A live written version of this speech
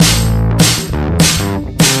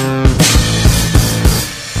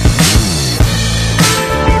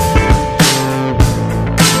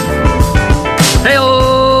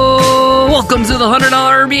the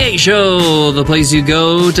 $100 MBA Show, the place you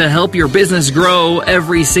go to help your business grow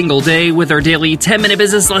every single day with our daily 10-minute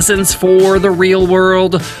business lessons for the real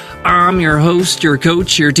world. I'm your host, your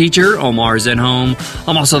coach, your teacher, Omar Zenhom.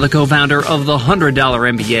 I'm also the co-founder of the $100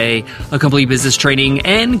 MBA, a complete business training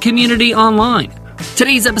and community online.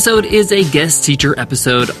 Today's episode is a guest teacher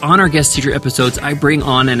episode. On our guest teacher episodes, I bring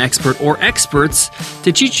on an expert or experts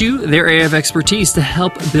to teach you their area of expertise to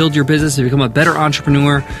help build your business and become a better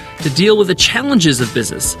entrepreneur, to deal with the challenges of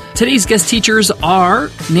business. Today's guest teachers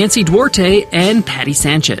are Nancy Duarte and Patti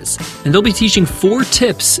Sanchez, and they'll be teaching 4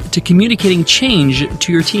 tips to communicating change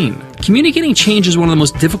to your team. Communicating change is one of the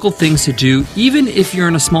most difficult things to do, even if you're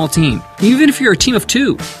in a small team. Even if you're a team of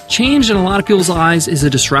 2, change in a lot of people's eyes is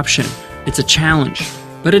a disruption. It's a challenge,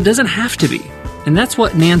 but it doesn't have to be. And that's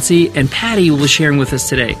what Nancy and Patti will be sharing with us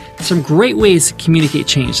today. Some great ways to communicate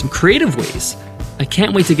change, some creative ways. I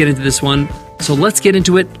can't wait to get into this one. So let's get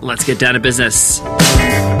into it. Let's get down to business.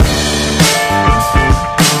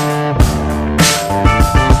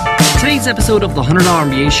 Today's episode of the $100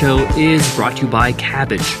 MBA Show is brought to you by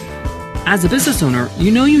Kabbage. As a business owner,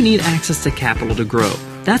 you know you need access to capital to grow.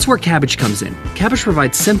 That's where Kabbage comes in. Kabbage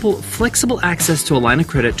provides simple, flexible access to a line of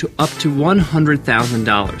credit to up to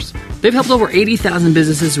 $100,000. They've helped over 80,000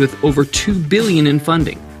 businesses with over $2 billion in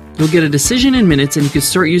funding. You'll get a decision in minutes and you can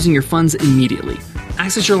start using your funds immediately.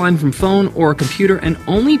 Access your line from phone or a computer and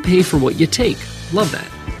only pay for what you take. Love that.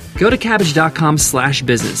 Go to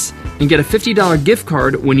Kabbage.com/business and get a $50 gift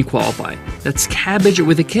card when you qualify. That's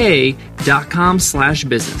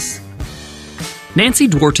Kabbage.com/business. Nancy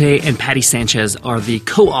Duarte and Patti Sanchez are the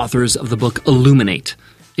co-authors of the book Illuminate,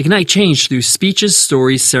 Ignite Change Through Speeches,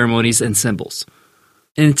 Stories, Ceremonies, and Symbols.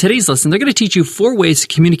 And in today's lesson, they're going to teach you 4 ways to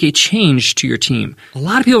communicate change to your team. A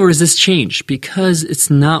lot of people resist change because it's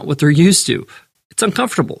not what they're used to. It's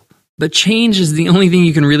uncomfortable. But change is the only thing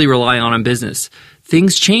you can really rely on in business.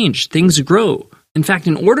 Things change. Things grow. In fact,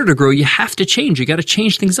 in order to grow, you have to change. You got to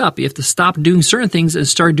change things up. You have to stop doing certain things and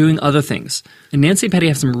start doing other things. And Nancy and Patti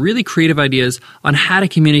have some really creative ideas on how to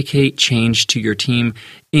communicate change to your team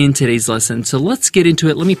in today's lesson. So let's get into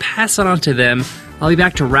it. Let me pass it on to them. I'll be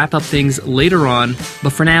back to wrap up things later on.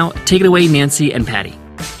 But for now, take it away, Nancy and Patti.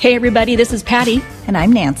 Hey everybody, this is Patti. And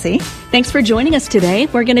I'm Nancy. Thanks for joining us today.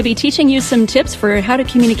 We're going to be teaching you some tips for how to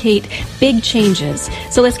communicate big changes.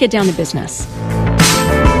 So let's get down to business.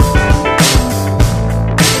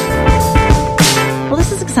 Well,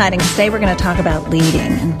 this is exciting. Today we're going to talk about leading.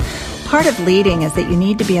 And part of leading is that you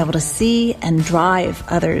need to be able to see and drive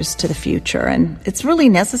others to the future. And it's really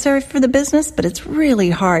necessary for the business, but it's really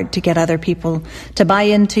hard to get other people to buy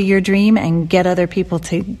into your dream and get other people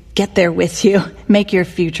to get there with you, make your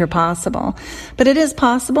future possible. But it is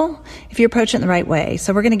possible if you approach it in the right way.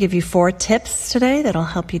 So we're going to give you 4 tips today that'll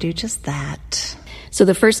help you do just that. So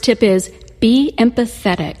the first tip is be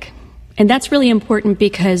empathetic. And that's really important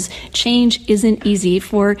because change isn't easy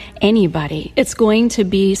for anybody. It's going to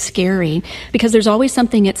be scary because there's always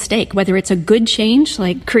something at stake, whether it's a good change,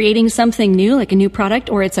 like creating something new, like a new product,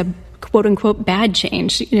 or it's a quote-unquote bad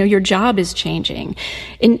change. You know, your job is changing.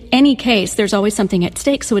 In any case, there's always something at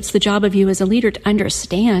stake, so it's the job of you as a leader to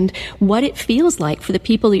understand what it feels like for the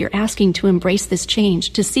people that you're asking to embrace this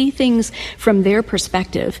change, to see things from their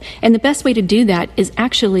perspective. And the best way to do that is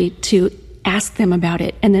actually to ask them about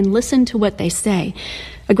it and then listen to what they say.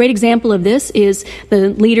 A great example of this is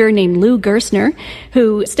the leader named Lou Gerstner,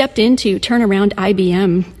 who stepped in to turn around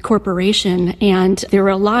IBM Corporation. And there were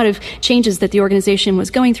a lot of changes that the organization was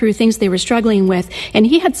going through, things they were struggling with. And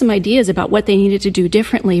he had some ideas about what they needed to do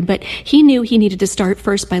differently, but he knew he needed to start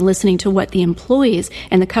first by listening to what the employees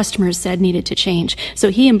and the customers said needed to change.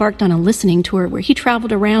 So he embarked on a listening tour where he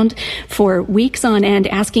traveled around for weeks on end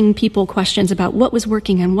asking people questions about what was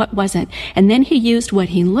working and what wasn't. And then he used what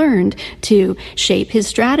he learned to shape his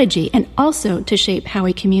strategy and also to shape how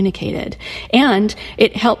he communicated. And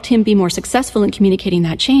it helped him be more successful in communicating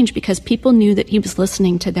that change because people knew that he was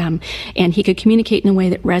listening to them and he could communicate in a way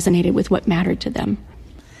that resonated with what mattered to them.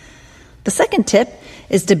 The second tip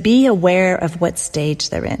is to be aware of what stage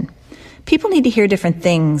they're in. People need to hear different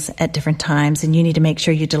things at different times, and you need to make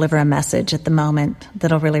sure you deliver a message at the moment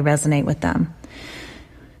that'll really resonate with them.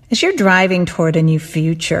 As you're driving toward a new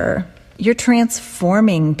future, you're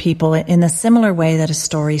transforming people in a similar way that a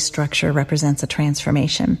story structure represents a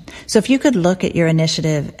transformation. So if you could look at your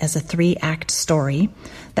initiative as a 3-act story,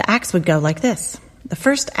 the acts would go like this. The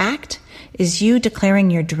first act is you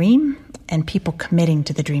declaring your dream and people committing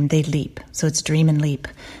to the dream. They leap. So it's dream and leap.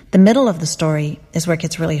 The middle of the story is where it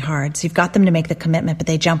gets really hard. So you've got them to make the commitment, but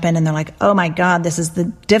they jump in and they're like, oh my God, this is the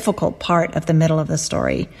difficult part of the middle of the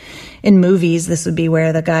story. In movies, this would be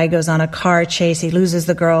where the guy goes on a car chase, he loses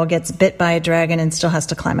the girl, gets bit by a dragon, and still has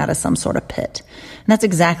to climb out of some sort of pit. And that's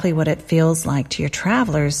exactly what it feels like to your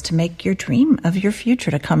travelers to make your dream of your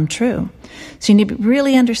future to come true. So you need to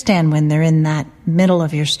really understand when they're in that middle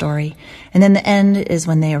of your story. And then the end is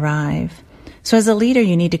when they arrive. So as a leader,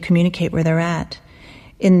 you need to communicate where they're at.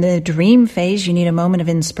 In the dream phase, you need a moment of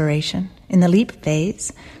inspiration. In the leap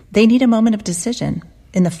phase, they need a moment of decision.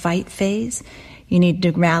 In the fight phase, you need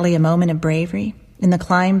to rally a moment of bravery. In the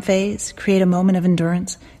climb phase, create a moment of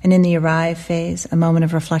endurance. And in the arrive phase, a moment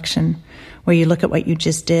of reflection, where you look at what you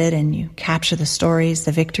just did and you capture the stories,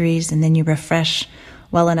 the victories, and then you refresh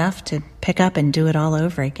well enough to pick up and do it all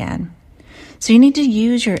over again. So you need to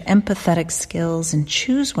use your empathetic skills and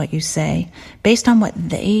choose what you say based on what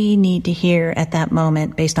they need to hear at that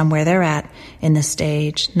moment, based on where they're at in the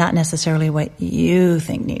stage, not necessarily what you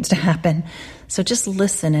think needs to happen. So just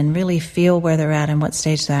listen and really feel where they're at and what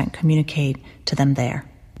stage they're at and communicate to them there.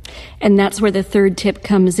 And that's where the third tip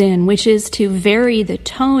comes in, which is to vary the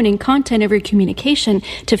tone and content of your communication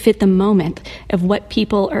to fit the moment of what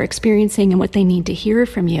people are experiencing and what they need to hear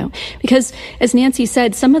from you. Because, as Nancy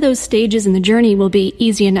said, some of those stages in the journey will be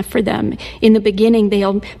easy enough for them. In the beginning,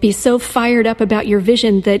 they'll be so fired up about your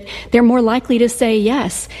vision that they're more likely to say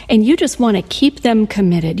yes. And you just want to keep them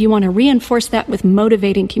committed. You want to reinforce that with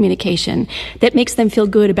motivating communication that makes them feel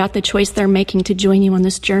good about the choice they're making to join you on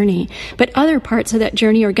this journey. But other parts of that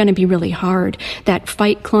journey are going to be really hard. That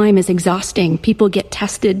fight climb is exhausting. People get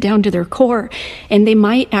tested down to their core, and they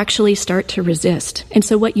might actually start to resist. And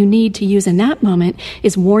so what you need to use in that moment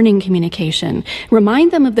is warning communication.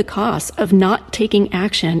 Remind them of the cost of not taking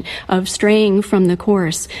action, of straying from the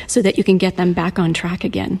course, so that you can get them back on track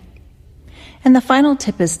again. And the final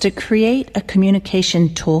tip is to create a communication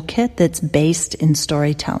toolkit that's based in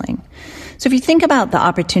storytelling. So if you think about the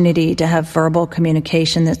opportunity to have verbal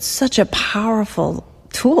communication, that's such a powerful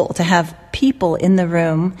tool to have people in the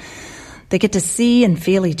room. They get to see and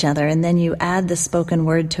feel each other, and then you add the spoken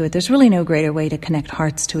word to it. There's really no greater way to connect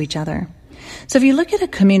hearts to each other. So if you look at a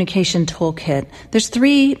communication toolkit, there's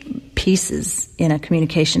 3 pieces in a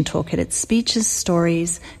communication toolkit. It's speeches,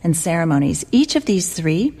 stories, and ceremonies. Each of these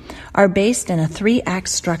 3 are based in a 3-act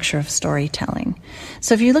structure of storytelling.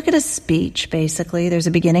 So if you look at a speech, basically, there's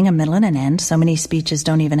a beginning, a middle, and an end. So many speeches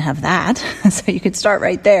don't even have that. So you could start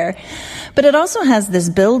right there. But it also has this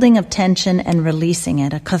building of tension and releasing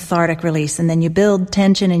it, a cathartic release. And then you build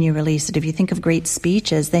tension and you release it. If you think of great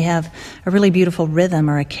speeches, they have a really beautiful rhythm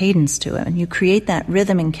or a cadence to it. And you create that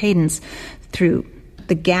rhythm and cadence through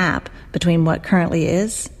the gap between what currently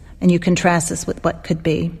is, and you contrast this with what could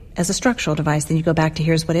be as a structural device. Then you go back to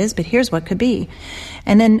here's what is, but here's what could be.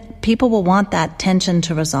 And then people will want that tension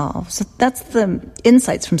to resolve. So that's the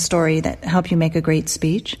insights from story that help you make a great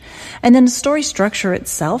speech. And then the story structure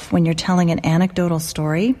itself, when you're telling an anecdotal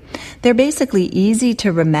story, they're basically easy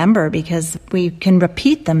to remember because we can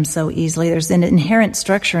repeat them so easily. There's an inherent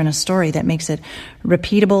structure in a story that makes it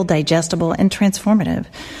repeatable, digestible, and transformative.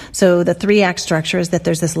 So the 3-act structure is that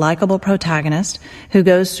there's this likable protagonist who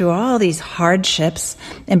goes through all these hardships,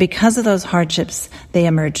 and because of those hardships, they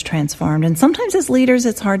emerge transformed. And sometimes as leaders,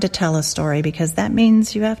 it's hard to tell a story because that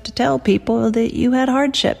means you have to tell people that you had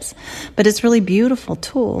hardships. But it's a really beautiful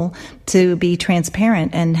tool to be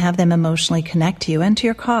transparent and have them emotionally connect to you and to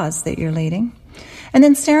your cause that you're leading. And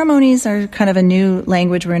then ceremonies are kind of a new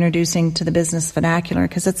language we're introducing to the business vernacular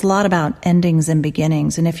because it's a lot about endings and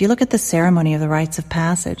beginnings. And if you look at the ceremony of the rites of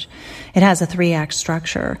passage, it has a 3-act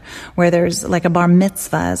structure where there's like a bar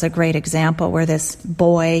mitzvah is a great example where this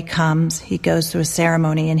boy comes, he goes through a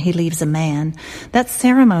ceremony and he leaves a man. That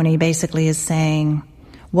ceremony basically is saying,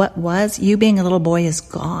 what was you being a little boy is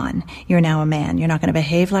gone. You're now a man. You're not going to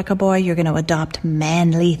behave like a boy. You're going to adopt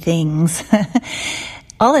manly things.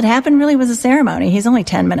 All that happened really was a ceremony. He's only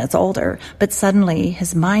 10 minutes older, but suddenly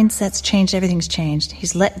his mindset's changed, everything's changed.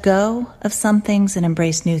 He's let go of some things and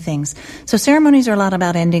embraced new things. So ceremonies are a lot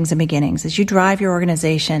about endings and beginnings. As you drive your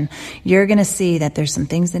organization, you're going to see that there's some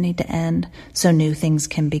things that need to end so new things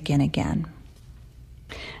can begin again.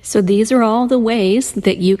 So these are all the ways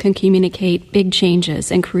that you can communicate big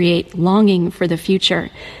changes and create longing for the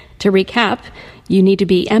future. To recap, you need to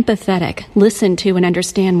be empathetic, listen to and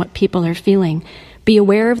understand what people are feeling. Be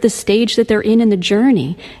aware of the stage that they're in the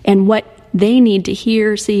journey and what they need to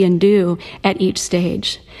hear, see, and do at each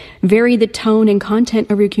stage. Vary the tone and content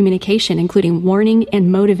of your communication, including warning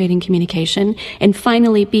and motivating communication. And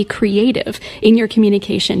finally, be creative in your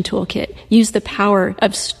communication toolkit. Use the power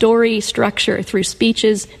of story structure through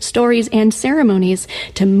speeches, stories, and ceremonies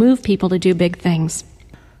to move people to do big things.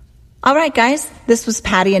 All right, guys, this was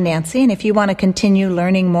Patti and Nancy, and if you want to continue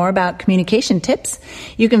learning more about communication tips,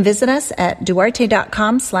 you can visit us at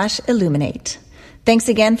duarte.com/illuminate. Thanks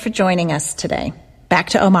again for joining us today. Back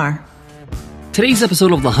to Omar. Today's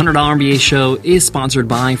episode of the $100 MBA Show is sponsored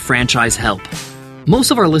by Franchise Help. Most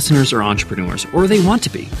of our listeners are entrepreneurs, or they want to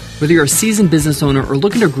be. Whether you're a seasoned business owner or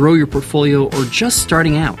looking to grow your portfolio or just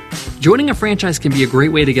starting out, joining a franchise can be a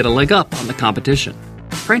great way to get a leg up on the competition.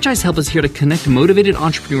 Franchise Help is here to connect motivated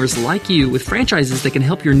entrepreneurs like you with franchises that can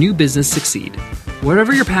help your new business succeed.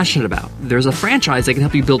 Whatever you're passionate about, there's a franchise that can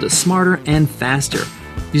help you build it smarter and faster,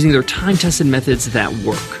 using their time-tested methods that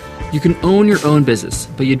work. You can own your own business,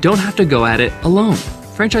 but you don't have to go at it alone.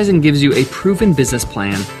 Franchising gives you a proven business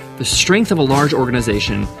plan, the strength of a large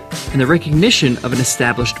organization, and the recognition of an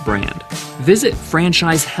established brand. Visit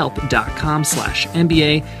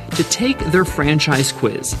franchisehelp.com/MBA to take their franchise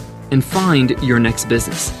quiz and find your next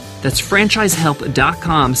business. That's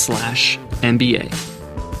franchisehelp.com/MBA.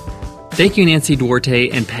 Thank you, Nancy Duarte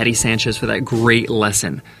and Patti Sanchez, for that great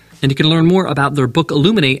lesson. And you can learn more about their book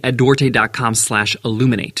Illuminate at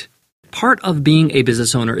duarte.com/illuminate. Part of being a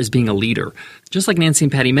business owner is being a leader. Just like Nancy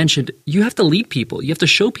and Patti mentioned, you have to lead people. You have to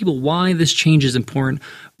show people why this change is important,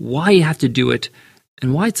 why you have to do it,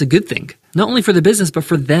 and why it's a good thing. Not only for the business, but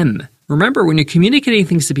for them. Remember, when you're communicating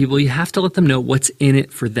things to people, you have to let them know what's in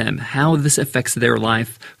it for them, how this affects their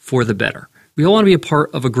life for the better. We all want to be a part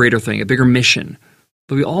of a greater thing, a bigger mission,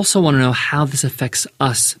 but we also want to know how this affects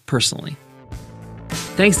us personally.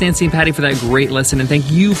 Thanks, Nancy and Patti, for that great lesson, and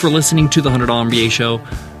thank you for listening to the $100 MBA Show.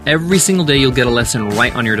 Every single day, you'll get a lesson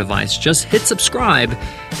right on your device. Just hit subscribe,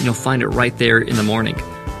 and you'll find it right there in the morning.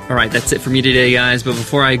 All right, that's it for me today, guys, but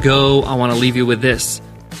before I go, I want to leave you with this.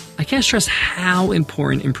 I can't stress how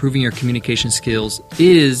important improving your communication skills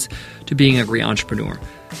is to being a great entrepreneur.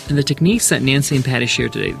 And the techniques that Nancy and Patti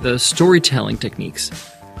shared today, the storytelling techniques,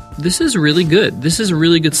 this is really good. This is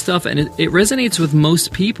really good stuff, and it resonates with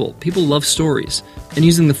most people. People love stories. And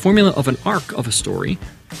using the formula of an arc of a story,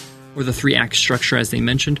 or the 3-act structure as they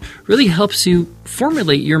mentioned, really helps you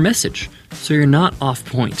formulate your message so you're not off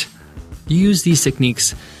point. Use these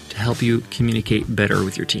techniques to help you communicate better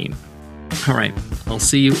with your team. All right, I'll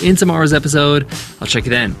see you in tomorrow's episode. I'll check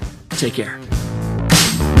you then. Take care.